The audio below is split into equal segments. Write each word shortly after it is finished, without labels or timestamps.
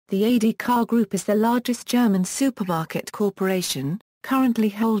The Edeka Group is the largest German supermarket corporation, currently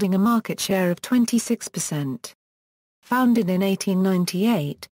holding a market share of 26%. Founded in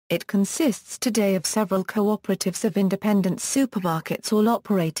 1898, it consists today of several cooperatives of independent supermarkets all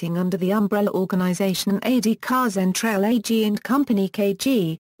operating under the umbrella organization Edeka Zentrale AG and Company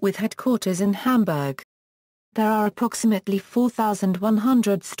KG, with headquarters in Hamburg. There are approximately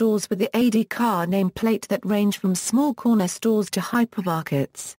 4,100 stores with the Edeka nameplate that range from small corner stores to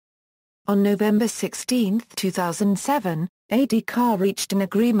hypermarkets. On November 16, 2007, Edeka reached an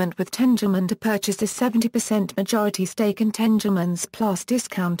agreement with Tengelmann to purchase a 70% majority stake in Tengelmann's Plus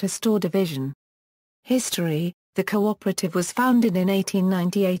Discounter store division. History: the cooperative was founded in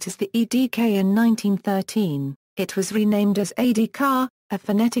 1898 as the Edeka. In 1913, it was renamed as Edeka, a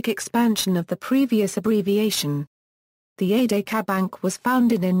phonetic expansion of the previous abbreviation. The Edeka Bank was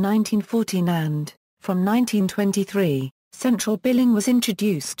founded in 1914 and, from 1923, central billing was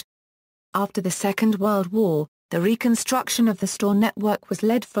introduced. After the Second World War, the reconstruction of the store network was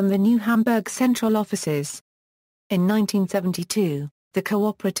led from the new Hamburg central offices. In 1972, the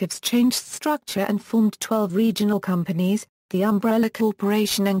cooperatives changed structure and formed 12 regional companies, the Umbrella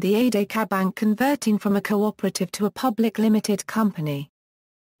Corporation and the Edeka Bank, converting from a cooperative to a public limited company.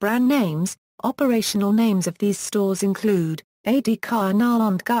 Brand names: operational names of these stores include Edeka Nahe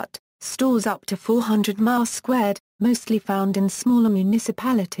und Gut, stores up to 400 m², mostly found in smaller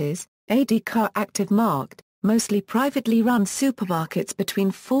municipalities; Edeka Active Markt, mostly privately run supermarkets between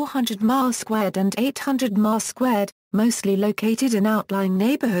 400 m² and 800 m², mostly located in outlying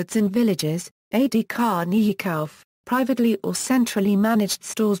neighborhoods and villages; Edeka Nähekauf, privately or centrally managed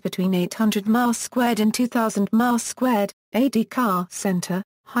stores between 800 m² and 2000 m²; Edeka Center,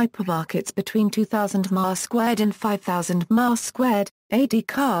 hypermarkets between 2000 m² and 5000 m²;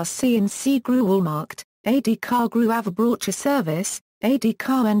 Edeka C&C Großmarkt, Edeka Großverbraucher Service,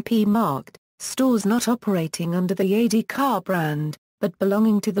 Edeka NP Markt, stores not operating under the Edeka brand, but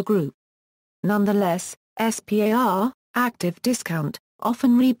belonging to the group. Nonetheless, SPAR, Active Discount,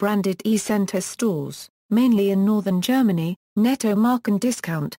 often rebranded E-Center stores, mainly in northern Germany; Netto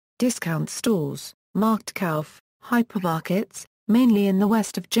Markendiscount, discount stores; Marktkauf, hypermarkets, mainly in the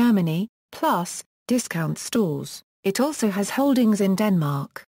west of Germany; Plus, discount stores. It also has holdings in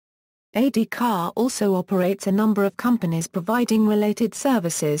Denmark. Edeka also operates a number of companies providing related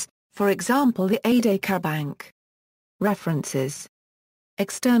services, for example the Edeka Bank. References.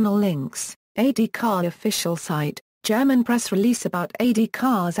 External links: Edeka official site, German press release about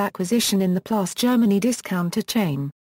Edeka's acquisition in the Plus Germany discounter chain.